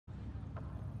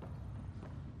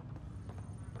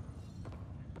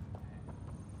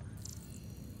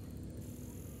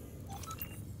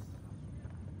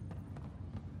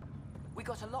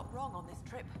got a lot wrong on this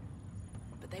trip.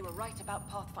 But they were right about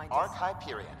Pathfinders. Arc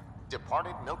Hyperion,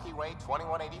 departed Milky Way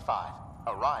 2185,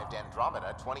 arrived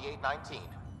Andromeda 2819.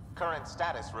 Current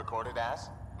status recorded as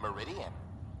Meridian.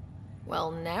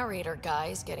 Well, narrator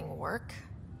guy's getting work.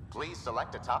 Please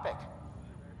select a topic.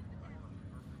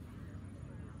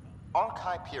 Arc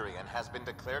Hyperion has been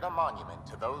declared a monument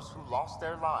to those who lost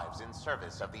their lives in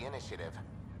service of the Initiative.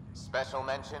 Special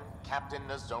mention, Captain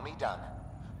Nozomi Dunn.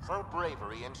 Her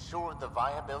bravery ensured the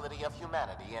viability of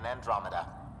humanity in Andromeda.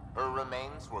 Her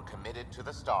remains were committed to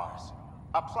the stars.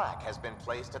 A plaque has been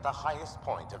placed at the highest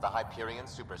point of the Hyperion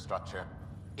superstructure.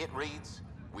 It reads,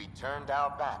 "We turned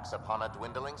our backs upon a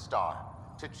dwindling star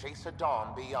to chase a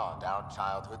dawn beyond our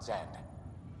childhood's end."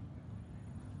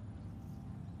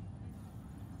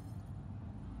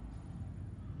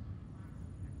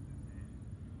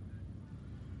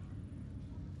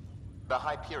 The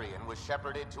Hyperion was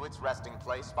shepherded to its resting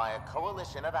place by a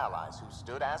coalition of allies who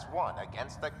stood as one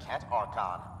against the Ket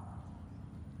Archon.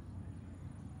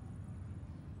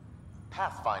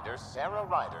 Pathfinder Sara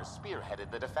Ryder spearheaded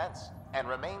the defense and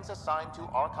remains assigned to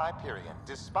Arc Hyperion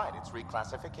despite its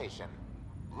reclassification.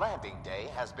 Landing Day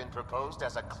has been proposed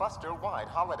as a cluster-wide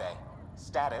holiday.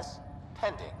 Status,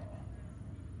 pending.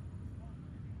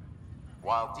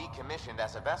 While decommissioned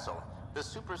as a vessel, the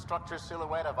superstructure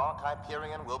silhouette of Arc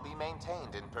Hyperion will be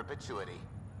maintained in perpetuity.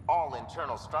 All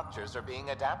internal structures are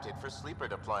being adapted for sleeper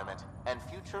deployment and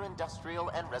future industrial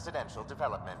and residential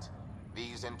development.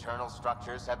 These internal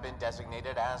structures have been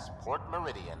designated as Port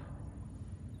Meridian.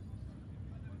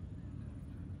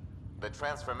 The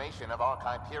transformation of Arc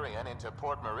Hyperion into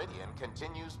Port Meridian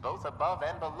continues both above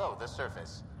and below the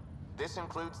surface. This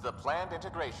includes the planned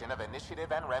integration of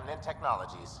Initiative and Remnant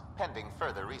technologies, pending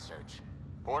further research.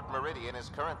 Port Meridian is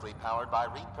currently powered by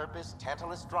repurposed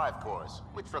Tantalus drive cores,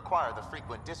 which require the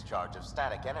frequent discharge of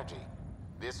static energy.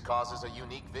 This causes a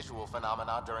unique visual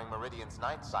phenomenon during Meridian's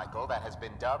night cycle that has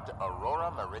been dubbed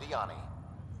Aurora Meridiani.